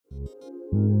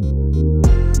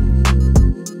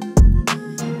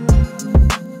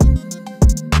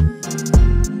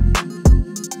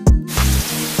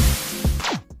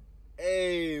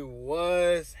Hey,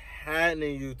 what's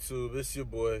happening, YouTube? It's your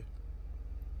boy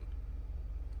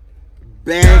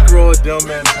BankrollDyl,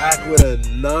 man, back with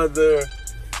another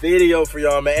video for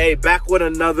y'all, man. Hey, back with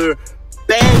another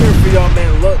banger for y'all,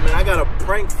 man. Look, man, I got a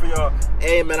prank for y'all.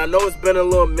 Hey, man, I know it's been a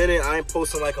little minute. I ain't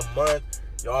posting like a month.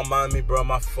 Y'all mind me, bro.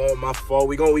 My fault.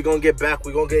 We gonna get back.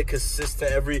 We gonna get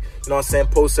consistent every, you know what I'm saying,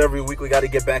 post every week. We gotta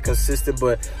get back consistent.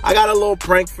 But I got a little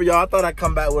prank for y'all. I thought I'd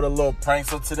come back with a little prank.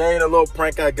 So today, the little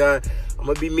prank I got, I'm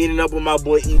gonna be meeting up with my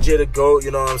boy Ejdagoat,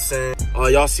 you know what I'm saying?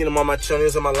 Y'all seen him on my channel. He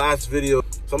was on my last video.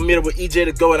 So I'm gonna meet up with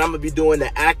Ejdagoat, and I'm gonna be doing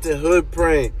the acting hood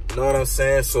prank. You know what I'm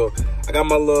saying? So I got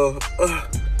my little,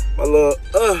 hold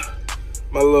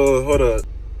up.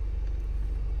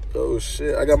 Oh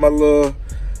shit, I got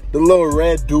the little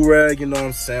red do-rag, you know what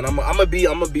I'm saying? I'm gonna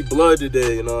be blood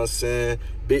today, you know what I'm saying?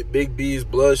 Big B's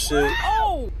blood shit.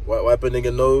 Oh! Wipe a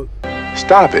nigga nose.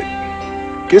 Stop it.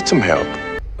 Get some help.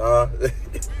 I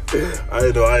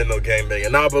ain't no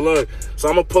gangbanging. Nah, but look, so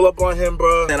I'm gonna pull up on him,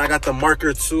 bro. And I got the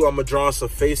marker too. I'm gonna draw on some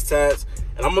face tats.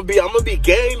 And I'm gonna be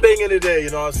gangbanging today,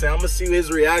 you know what I'm saying? I'm gonna see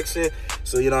his reaction.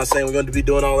 So, you know what I'm saying? We're gonna be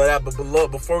doing all of that. But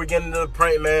look, before we get into the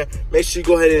prank, man, make sure you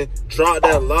go ahead and drop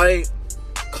that like,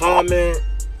 comment.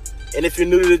 And if you're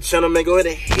new to the channel, man, go ahead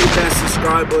and hit that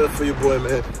subscribe button for your boy,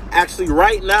 man. Actually,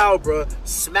 right now, bro,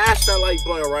 smash that like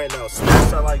button right now.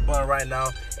 Smash that like button right now.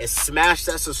 And smash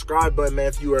that subscribe button, man.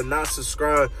 If you are not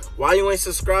subscribed, why you ain't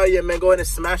subscribed yet, man? Go ahead and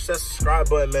smash that subscribe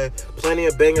button, man. Plenty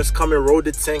of bangers coming. Road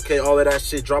to 10K, all of that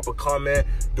shit. Drop a comment.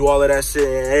 Do all of that shit.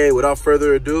 And, hey, without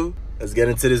further ado, let's get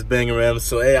into this banger, man.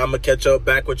 So, hey, I'm going to catch up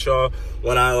back with y'all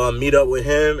when I meet up with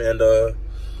him. And,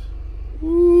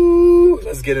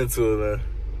 let's get into it, man.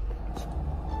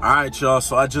 All right, y'all,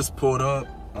 so I just pulled up.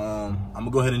 I'm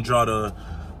gonna go ahead and draw the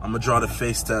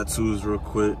face tattoos real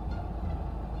quick.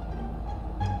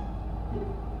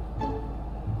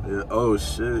 Yeah, oh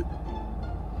shit.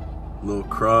 Little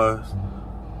cross.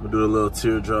 I'm gonna do the little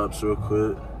teardrops real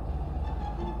quick.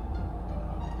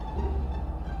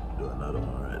 Do another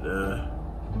one right there.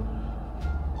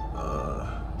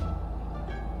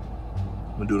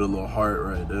 I'm gonna do the little heart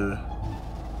right there.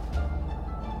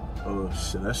 Oh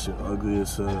shit, that shit ugly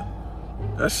as hell.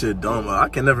 That shit dumb. I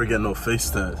can never get no face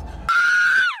tats.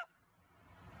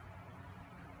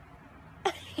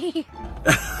 Hey.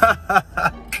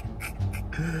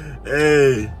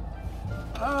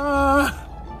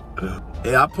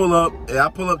 Hey, I pull up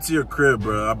to your crib,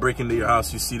 bro. I break into your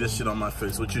house, you see this shit on my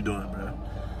face. What you doing, bro?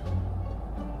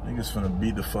 Niggas finna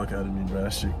beat the fuck out of me, bro.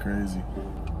 That shit crazy.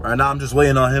 Right now, I'm just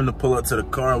waiting on him to pull up to the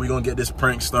car. We gonna get this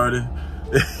prank started.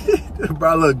 Bro,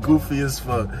 I look goofy as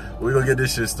fuck. We gonna get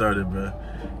this shit started, bro.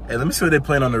 Hey, let me see what they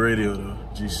playing on the radio, though.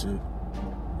 G shit.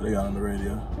 What they got on the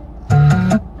radio?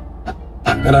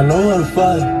 And I know how to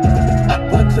fight.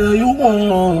 I tell you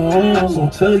once, I'll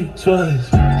tell you twice.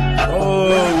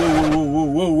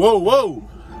 Whoa.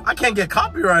 I can't get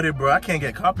copyrighted, bro. I can't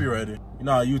get copyrighted. You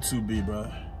know how YouTube be,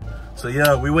 bro. So,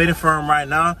 yeah, we waiting for him right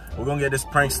now. We're gonna get this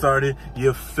prank started.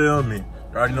 You feel me?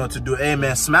 You already know what to do. Hey,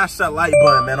 man, smash that like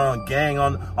button, man, on gang,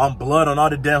 on blood, on all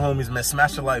the dead homies, man.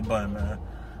 Smash the like button, man.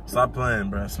 Stop playing,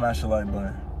 bro. Smash the like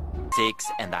button.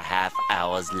 6.5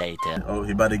 hours later. Oh,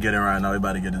 he about to get it right now. He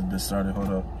about to get this bitch started. Hold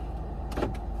up.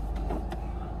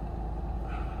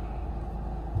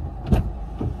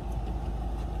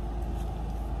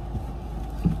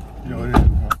 Yo, what is it,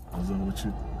 bro? What's up with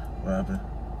you? What happened?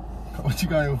 What you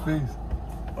got on your face?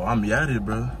 Oh, I'm yatted,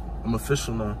 bro. I'm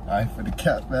official now. Alright, for the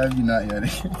cat, man, you not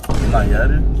yatted. You not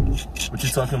yatted? What you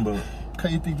talking about?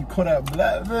 Cause you think you caught that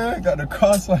black, man? Got the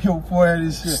cross on your forehead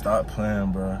and shit. Stop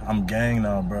playing, bro. I'm gang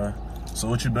now, bro. So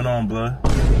what you been on, blood?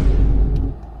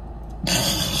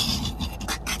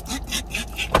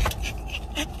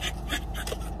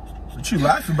 What you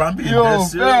laughing, bro? I'm being dead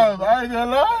serious. Fam, I ain't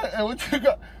gonna lie.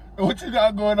 And what you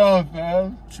got going on,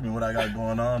 fam? What you mean, what I got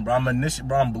going on, bro? I'm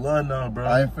bro. I'm blood now, bro.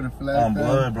 I ain't for the flag, I'm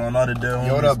blood, bro. Not a dead homies.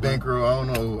 Yo, what up, bro. Bankroll?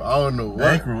 I don't know what.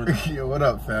 Bankroll? Yo, what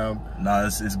up, fam? Nah,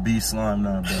 it's B slime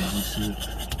now, bro. Shit.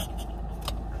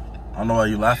 I don't know why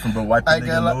you laughing, bro. Wipe the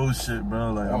nigga nose shit,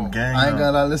 bro. Like, I'm gang I ain't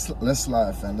now. gonna lie. Let's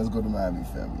slide, fam. Let's go to Miami,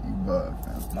 fam. You bud,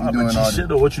 fam. Nah, but you shit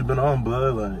though. What you been on,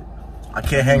 blood? Like, I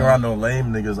can't hang around no lame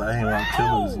niggas. I hang around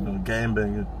killers, you know,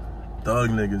 gangbangers, thug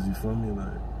niggas. You feel me? Like,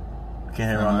 I can't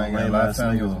hang around no lame ass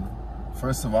niggas.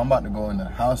 First of all, I'm about to go in the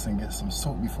house and get some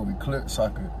soap before we clip so I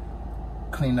could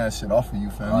clean that shit off of you,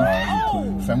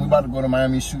 fam. Fam, we about to go to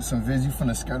Miami, shoot some vids. You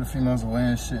finna scare the females away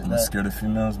and shit. I'm scared of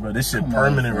females, bro. This shit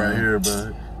permanent right here,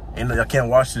 bro. I can't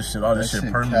watch this shit. All this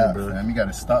shit permanent, bro. Fam. You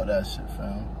gotta stop that shit,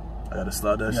 fam. I gotta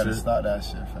stop that shit. You gotta stop that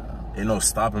shit, fam. Ain't no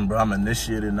stopping, bro. I'm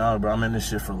initiated now, bro. I'm in this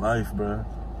shit for life, bro.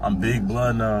 I'm big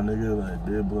blood now, nigga. Like,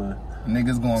 big blood.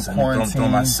 Niggas going quarantine. Throw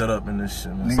my setup in this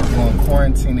shit, man. Niggas going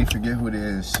quarantine, they forget who they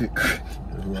is. Shit.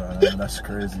 That's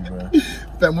crazy, bro.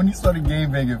 Fam, when you started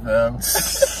game banging, fam.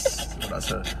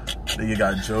 Nigga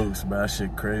got jokes, bro. That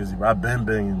shit crazy, bro. I been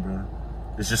banging, bro.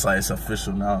 It's just like, it's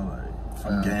official now. Like,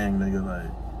 I'm gang, nigga. Like,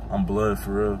 I'm blood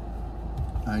for real.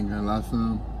 I ain't gonna lie,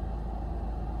 fam.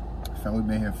 Fam, we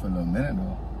been here for a little minute,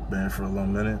 though. Been here for a little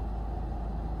minute.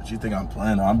 But you think I'm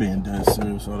playing? I'm being dead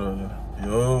serious. Hold up.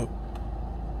 Yo.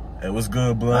 Hey, what's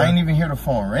good, blood? I ain't even hear the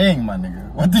phone ring, my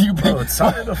nigga. What do you pick? Bro,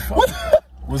 tired the fuck.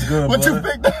 What's good, what blood?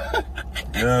 You picked up?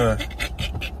 Yeah.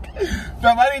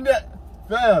 Fam, I need that.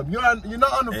 Fam, you're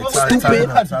not on the phone. Stupid.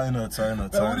 Tie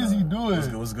up. What is he doing?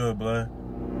 What's good, blood?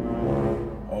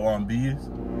 Oh, on B's?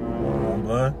 On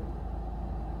blood?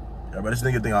 Yeah, but this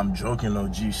nigga think I'm joking, though.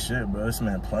 G shit, bro. This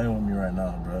man playing with me right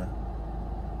now, bro.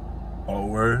 Oh,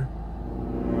 word?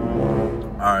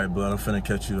 Alright, blood. I'm finna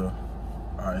catch you, though.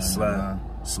 Alright, slap.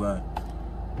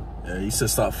 Yeah, he said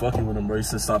stop fucking with him, bro. He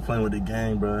said stop playing with the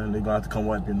gang, bro. And they gonna have to come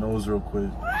wipe your nose real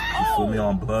quick. You feel me?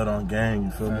 On blood, on gang.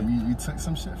 You feel me? You took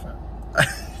some shit, fam.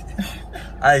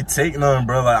 I ain't take nothing,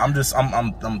 bro. Like, I'm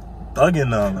thugging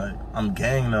now. Like, I'm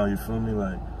gang now. You feel me?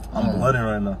 Like, I'm blooding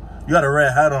right now. You got a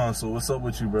red hat on, so what's up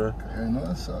with you, bro? You know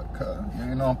what's up, cuz.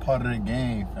 You know I'm part of the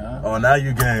game, fam. Oh, now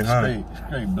you gang, huh?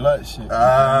 Straight blood shit.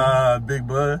 Big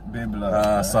blood? Big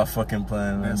blood. Stop fucking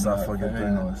playing, man. Stop fucking playing. You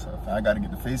know what's up, fam. I gotta get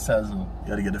the face tattoo. You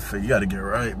gotta get you gotta get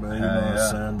right, man. You know what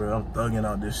I'm saying, bro? I'm thugging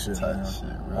out this shit, man.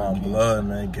 On blood,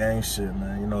 man. Gang shit,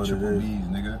 man. You know what it is. Triple B's,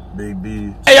 nigga. Big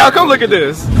B's. Hey, y'all, come look at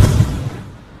this.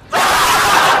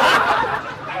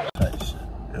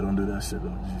 Don't do that shit,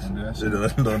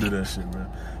 though. Don't do that shit, bro.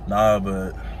 Nah,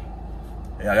 but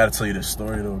hey, I gotta tell you this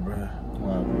story, though, bro.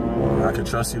 Wow. I can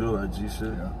trust you, though, like G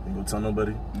shit. Yeah. You gonna tell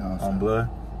nobody? No. On blood?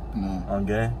 No. On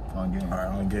gang? On gang. Alright,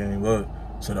 on gang. Look,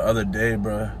 so the other day,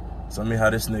 bro, tell me how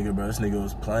this nigga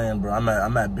was playing, bro.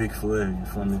 I'm at Big Filet, you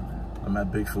feel me? I'm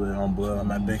at Big Filet on blood.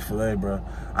 I'm at Big Filet, bro.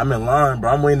 I'm in line,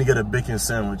 bro. I'm waiting to get a bacon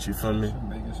sandwich, you feel me?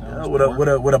 Yeah, with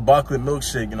a chocolate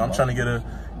milkshake, you know. I'm trying to get a,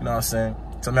 you know what I'm saying?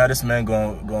 Tell me how this man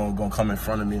gonna come in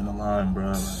front of me in the line,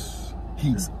 bro. Like,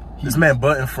 this man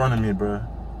butt in front of me, bro.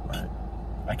 Like,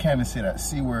 I can't even say that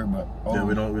C word, but yeah,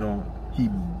 we don't.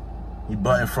 He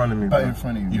butt in front of me, bro. Butt in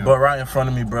front of you. He butt right in front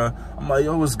of me, bro. I'm like,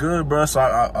 yo, what's good, bro? So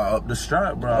I up the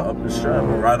strap, bro. I up the strap,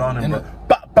 bro. Right on him, bro.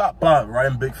 Bop, bop, bop. Right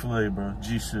in Big Filet, bro.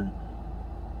 G shit.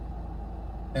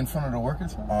 In front of the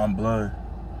workers? On blood.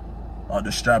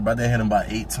 The strap, bro. They hit him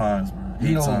about 8 times, bro.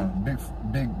 8 times.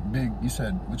 Big. You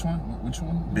said which one? Which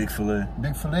one? Big Filet.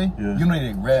 Big Filet. Yeah. You know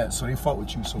they red, so they fought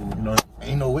with you. So you know,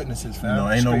 ain't no witnesses, fam. No,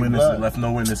 ain't no witnesses. Left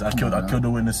no witness. I killed the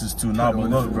witnesses too. Nah, but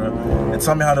look, bro. And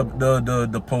tell me how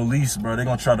the police, bro. They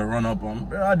gonna try to run up on me,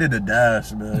 bro. I did a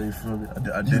dash, man. You feel me?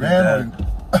 I did a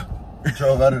dash.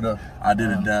 Drove out of the. I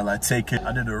did a dash. Like take it.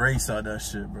 I did a race out that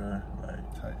shit, bro. Like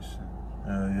tight shit.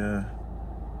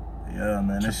 Yeah,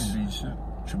 man. Triple B shit.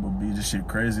 Triple B, this shit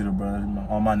crazy, though, bro.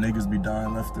 All my niggas be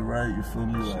dying left and right. You feel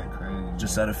me? Shit like, crazy.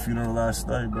 Just at a funeral last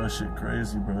night, bro. Shit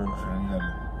crazy, bro. Like,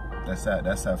 that's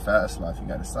that fast life. You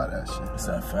gotta start that shit. It's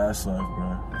that fast life, bro. You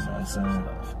know what I'm saying?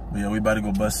 But yeah, we about to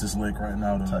go bust this lick right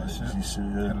now, though. Tight shit.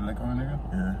 Yeah. Got a lick on, nigga?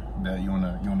 Yeah. That you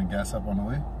wanna gas up on the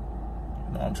way?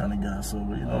 No, I'm trying to gas up,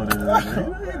 but you know what it is.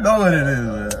 You know what it is,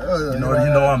 man. You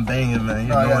know I'm banging, man. You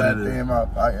know what it is.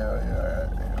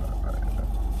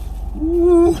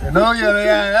 Ooh. You know,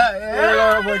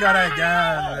 yeah. Boy got that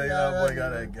gas, man. Boy got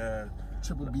that gas.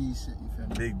 Triple B shit, you feel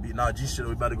me? Big B. Nah, G shit,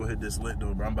 we about to go hit this lit,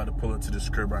 though, bro. I'm about to pull up to this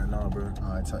crib right now, bro.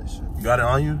 Alright, tight shit. You got it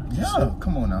on you? Yeah,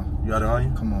 come on now. You got it on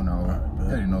you? Come on now. Alright, you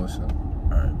already know what's up.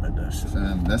 Alright, bet that shit.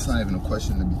 Fam, that's not even a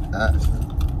question to be asked,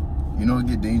 fam. You know it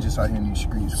get dangerous out here in these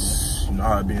streets, bro. You know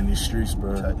how I be in these streets,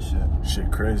 bro. Tight shit. Shit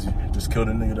crazy. Just killed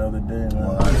a nigga the other day, man.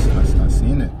 Well, I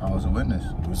seen it. I was a witness.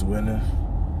 You was a witness?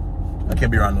 I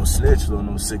can't be around no snitch, though,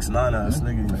 no 6'9" ass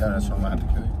nigga. Yeah, that's why I'm gonna have to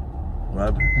kill you. What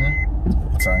happened?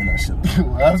 I'm tying that shit up.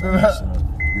 What happened?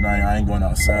 You know, I ain't going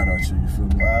outside out you, you feel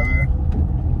me? What happened?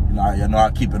 You know,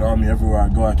 I keep it on me everywhere I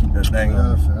go. I keep that thing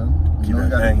on me. Fam. Keep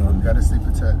that thing on me. You gotta stay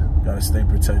protected. Gotta stay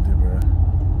protected, bro. I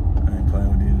ain't playing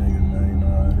with these niggas, man. You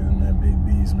know how it is, man. Big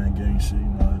B's, man. Gang shit, you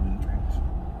know how it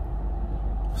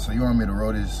is. So you want me to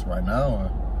roll this right now, or?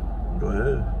 Go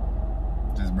ahead.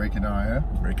 Just break it down here?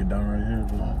 Break it down right here,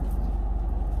 bro.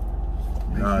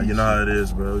 Nah, you know how it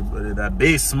is, bro. That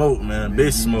big smoke, man.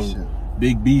 Big smoke. Shit.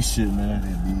 Big B shit, man.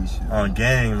 Big B shit. On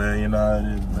gang, man. You know how it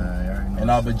is, man. Nah,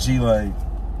 and I but G, like,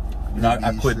 you know,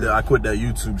 I quit that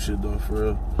YouTube shit, though, for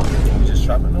real. You just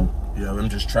trapping though? Yeah, I'm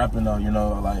just trapping though, you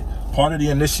know, like part of the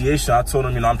initiation, I told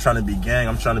them, you know, I'm trying to be gang,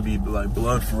 I'm trying to be like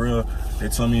blood for real. They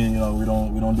told me, you know, we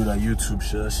don't do that YouTube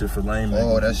shit, that shit for lame.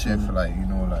 Oh, that shit for like, you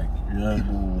know, like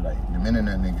people like them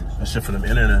internet niggas. That shit for them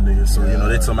internet niggas. So, you know,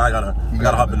 they told me I gotta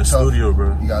hop in the studio,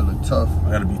 bro. You gotta look tough.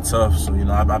 I gotta be tough. So, you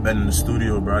know, I've been in the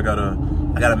studio, bro. I got a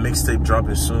mixtape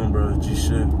dropping soon, bro. G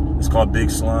shit. It's called Big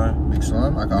Slime. Big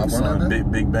Slime? I can hop on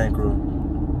that? Big Bankroll.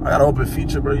 I got an open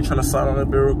feature, bro. You trying to slide on that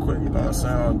bit real quick? You know what I'm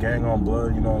saying? On gang on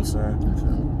blood, you know what I'm saying?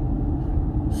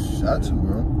 Shot to,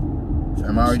 bro.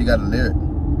 Fam, I already got a lyric.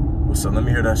 What's up? Let me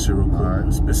hear that shit real quick.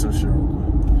 Alright. Spit some shit real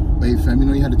quick. Wait, fam, you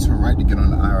know you had to turn right to get on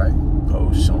the eye, right?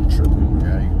 Oh, shit, I'm tripping.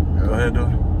 Yeah, Go ahead,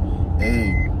 though.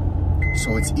 Hey,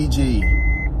 so it's EJ.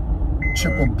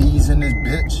 Triple B's in this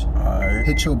bitch. Alright.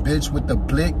 Hit your bitch with the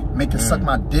blick. Make her suck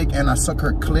my dick and I suck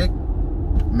her click.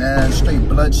 Man, straight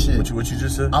blood shit. What you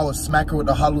just said? I would smack her with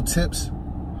the hollow tips.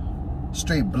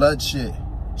 Straight blood shit.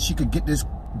 She could get this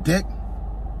dick.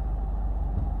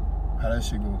 How that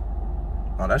shit go?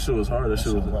 Oh, that shit was hard. That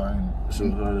shit was hard. That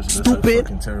shit was hard. Stupid. That's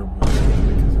fucking terrible.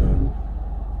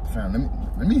 Fam,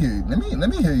 let me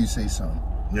hear you say something.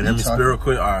 Yeah, let me spit real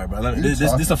quick. All right, bro. This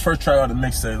is the first track on the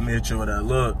mixtape. Let me hit you with that.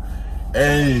 Look,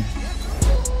 hey,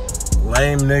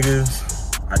 lame niggas,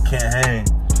 I can't hang.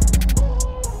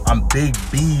 I'm big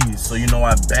B's, so you know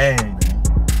I bang.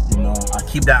 You know, I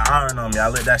keep that iron on me. I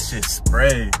let that shit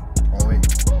spray. Oh wait.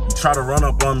 You try to run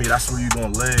up on me, that's where you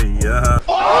gonna lay. Yeah.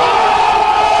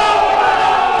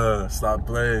 Stop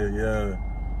playing. Yeah.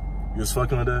 You was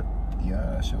fucking with that? Yeah,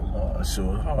 that shit was hard. That shit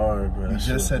was hard, bro. You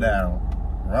just said that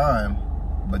rhyme,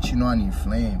 but you know I need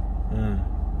flame.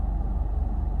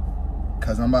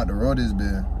 Cause I'm about to roll this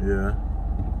bit. Yeah.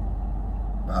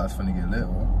 But I was finna get lit,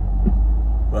 bro.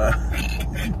 But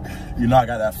you know I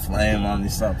got that flame on me.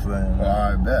 Stop playing. Oh,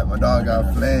 I bet. My dog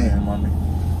got flame on me.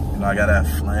 You know I got that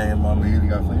flame on me. You really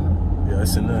got flame on? Yeah,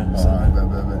 it's in there. Oh,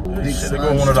 alright, bet. Hey, shit, they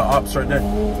go one of the ops right there.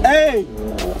 Hey!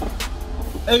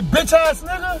 Hey, bitch ass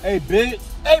nigga! Hey, bitch!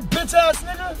 Hey, bitch ass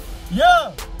nigga!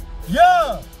 Yeah!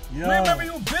 Yeah! Yeah. Remember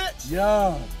you, bitch?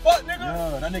 Yeah. Fuck, nigga?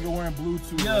 Yeah, that nigga wearing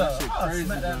Bluetooth. Yeah. That shit crazy,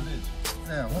 smack that bro. bitch.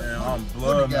 Damn, Man, I'm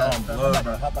blood, man. I'm blood,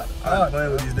 bro. I'm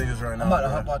playing with these niggas right now. I'm about to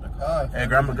hop out the car. Hey,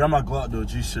 grab my Glock, though.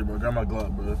 G shit, bro. Grab my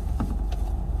Glock, bro.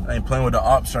 I ain't playing with the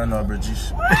ops right now, bro. G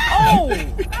shit. Oh!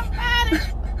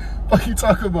 What you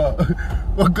talking about?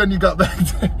 What gun you got back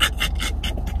there?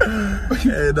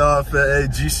 Hey, dog, hey,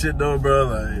 G shit, though, bro.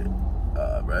 Like,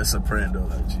 bro, it's a prank, though.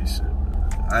 Like, G shit,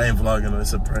 bro. I ain't vlogging, though.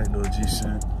 It's a prank, though. G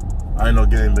shit. I ain't no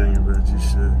game banging, bro. G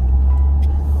shit.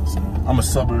 I'm a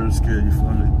suburbs kid, you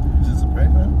feel me? Is this a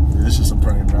prank, man? Yeah, this just a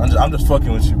prank, bro. I'm just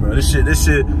fucking with you, bro. This shit,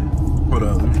 hold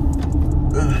up.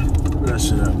 Where that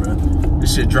shit at, bro?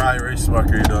 This shit dry erase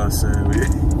marker, you know what I'm saying?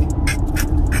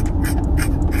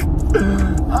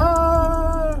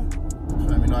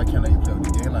 Fam, you know I can't let you play with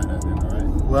the game like that then, alright?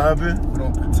 What happened? We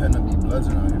don't pretend to be bloods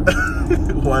around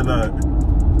here. Why not?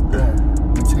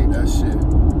 We take that shit.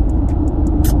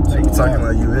 You talking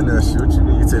like you in that shit. What you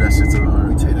mean you take that shit to the heart?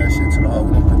 We take that shit to the heart.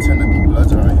 We don't pretend to be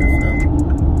bloods around here, fam.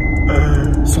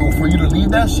 So for you to leave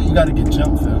that shit, you gotta get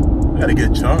jumped, fam. You gotta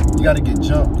get jumped? You gotta get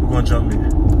jumped. Who gonna jump me?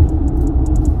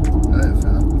 Hey,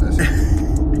 fam. That's it.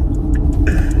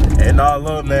 Hey, nah,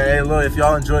 look, man. Hey, look, if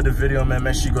y'all enjoyed the video, man,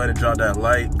 make sure you go ahead and drop that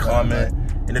like, comment.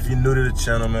 And if you're new to the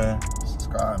channel, man,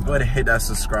 subscribe, man. Go ahead and hit that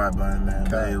subscribe button, man.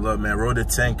 Okay. Hey, look, man, road to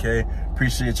 10K.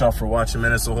 Appreciate y'all for watching,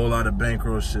 man. It's a whole lot of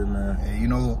bankroll shit, man. Hey, you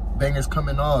know, bangers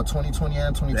coming all 2020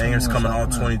 and 2021. Bangers coming all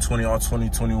 2020, all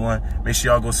 2021. Make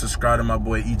sure y'all go subscribe to my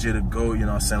boy Ejdagoat. You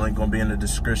know what I'm saying? Link gonna be in the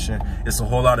description. It's a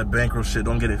whole lot of bankroll shit.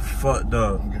 Don't get it fucked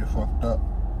up. Don't get it fucked up.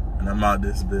 And I'm out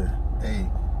this bit. Hey,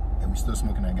 and we still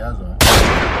smoking that gas,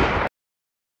 right?